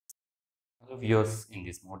Hello viewers, in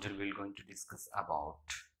this module we are going to discuss about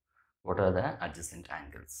what are the adjacent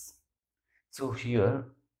angles. So here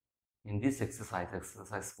in this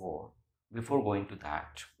exercise 4, before going to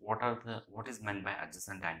that, what is meant by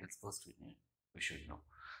adjacent angles? First we should know.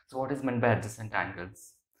 So what is meant by adjacent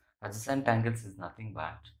angles? Adjacent angles is nothing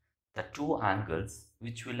but the two angles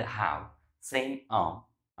which will have same arm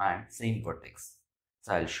and same vertex.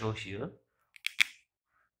 So I'll show here.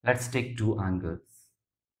 Let's take two angles.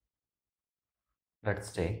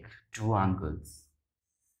 Let's take two angles.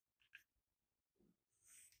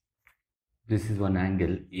 This is one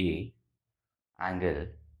angle A,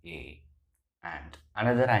 and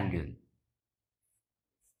another angle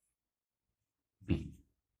B,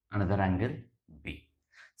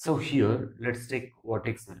 So here, let's take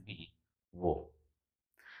vertex will be O.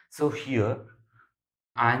 So here,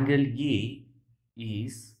 angle A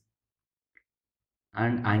is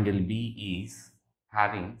and angle B is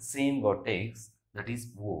having same vertex, that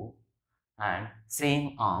is O, and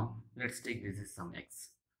same arm. Let's take this is some x,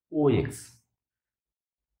 OX.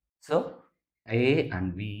 So A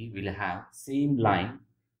and B will have same line,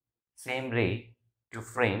 same ray to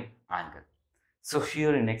frame angle. So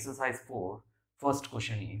here in exercise 4, first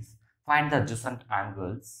question is find the adjacent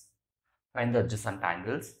angles. Find the adjacent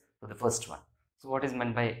angles for the first one. So what is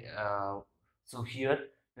meant by so here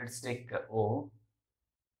let's take O.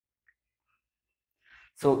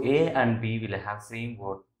 So A and B will have same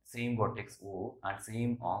vertex O and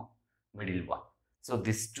same arm, middle one. So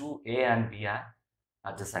these two A and B are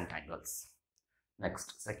adjacent angles.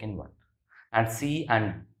 Next, second one. And C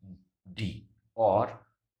and D are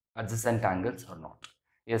adjacent angles or not?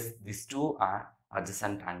 Yes, these two are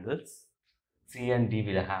adjacent angles. C and D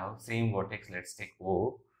will have same vertex, let's take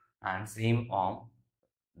O, and same arm,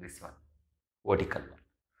 this one, vertical one.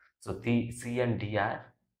 So C and D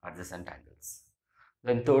are adjacent angles.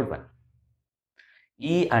 Then third one,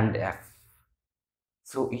 E and F.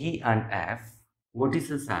 So E and F,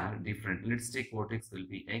 vertices are different. Let's take vertex will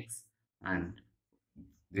be X and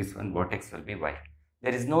this one vertex will be Y.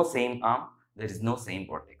 There is no same arm, there is no same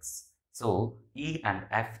vertex. So E and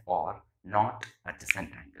F are not adjacent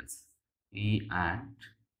angles. E and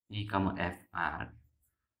E, F are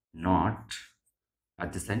not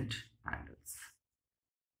adjacent angles.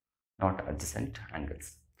 Not adjacent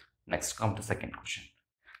angles. Next, come to second question.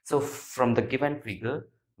 So from the given figure,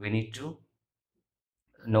 we need to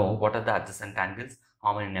know what are the adjacent angles,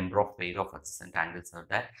 how many number of pair of adjacent angles are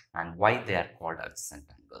there, and why they are called adjacent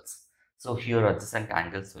angles. So here adjacent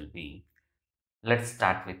angles will be, let's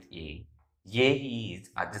start with A. A is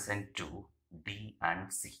adjacent to D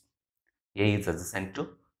and C. A is adjacent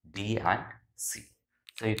to D and C.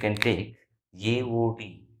 So you can take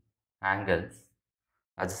AOD angles,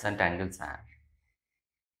 adjacent angles are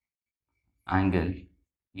angle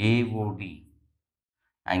AOD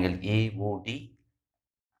and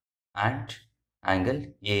angle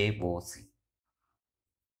AOC.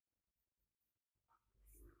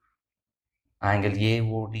 Angle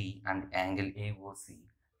AOD and angle AOC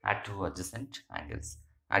are two adjacent angles.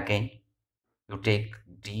 Again, you take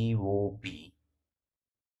DOB,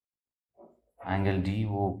 angle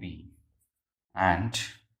DOB and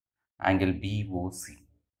angle BOC.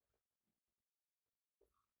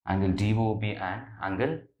 Angle DOB and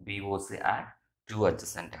angle BOC are two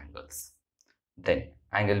adjacent angles. Then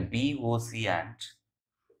angle BOC and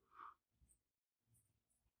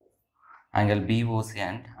angle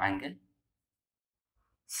angle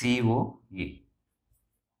COA.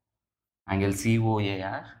 Angle COA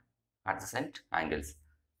are adjacent angles.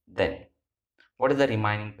 Then what is the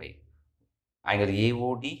remaining pair? Angle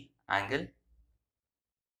AOD, angle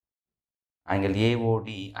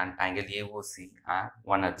AOD and angle AOC are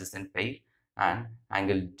one adjacent pair, and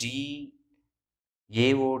angle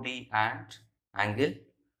DAOD and angle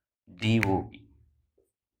DOB.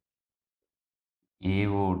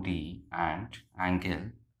 AOD and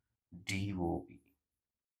angle DOB.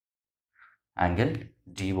 Angle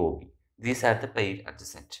DOB. These are the pair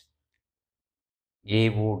adjacent.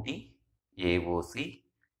 AOD, AOC,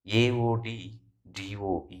 AOD,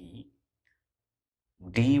 DOB,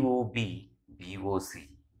 DOB, BOC,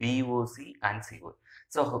 BOC and CO.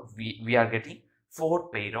 So we are getting 4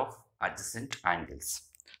 pair of adjacent angles.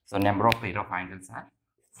 So number of pair of angles are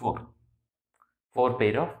 4. 4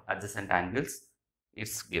 pair of adjacent angles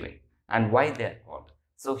is given. And why they are called?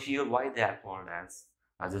 So here why they are called as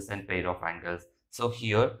adjacent pair of angles? So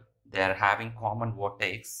here they are having common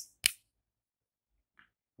vertex,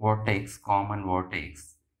 common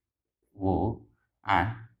vertex O,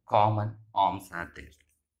 and common arms are there.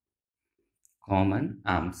 Common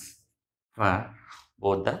arms for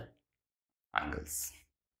both the angles.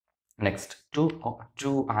 Next,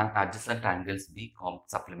 two adjacent angles be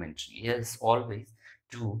supplementary. Yes, always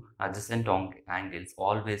two adjacent angles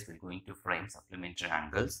always will going to frame supplementary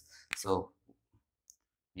angles. So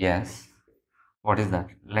yes, what is that?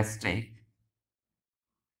 Let's take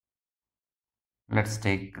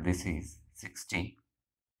this is 60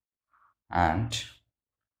 and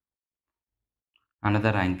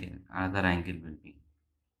another angle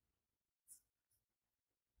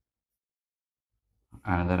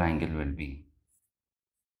will be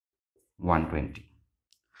 120.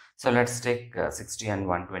 So let's take 60 and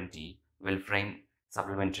 120 will frame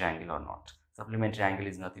supplementary angle or not. Supplementary angle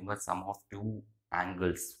is nothing but sum of two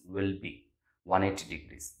angles will be 180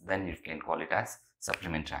 degrees. Then you can call it as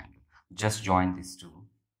supplementary angle. Just join these two.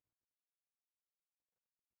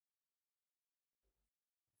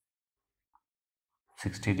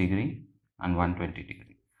 60 degree and 120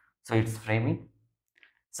 degree. So it's framing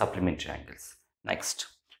supplementary angles. Next,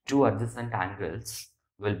 two adjacent angles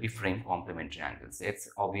will be frame complementary angles. It's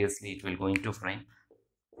obviously it will going to frame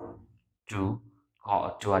two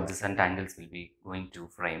adjacent angles will be going to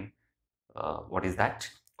frame what is that?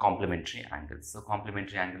 Complementary angles. So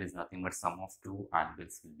complementary angle is nothing but sum of two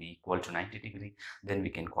angles will be equal to 90 degree. Then we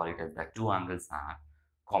can call it as that two angles are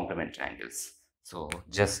complementary angles. So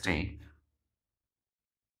just take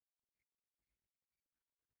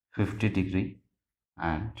 50 degree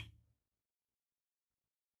and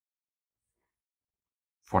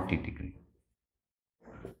 40 degree.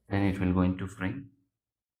 Then it will going to frame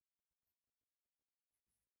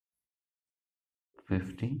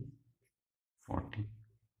 50, 40.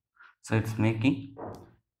 So it's making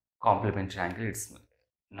complementary angle. It's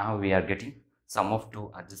now we are getting sum of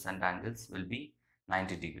two adjacent angles will be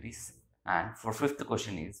 90 degrees. And for fifth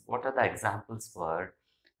question is, what are the examples for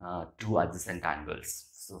two adjacent angles?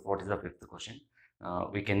 So what is the fifth question?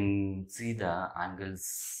 We can see the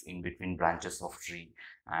angles in between branches of tree,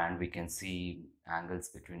 and we can see angles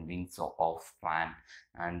between wings of fan,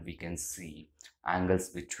 and we can see angles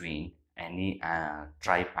between any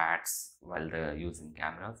tripods while they're using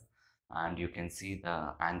cameras, and you can see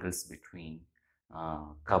the angles between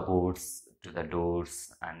cupboards to the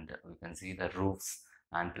doors, and you can see the roofs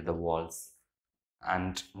and to the walls,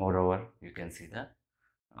 and moreover you can see the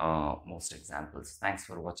most examples. Thanks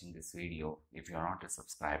for watching this video. If you are not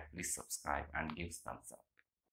subscribed, please subscribe and give thumbs up.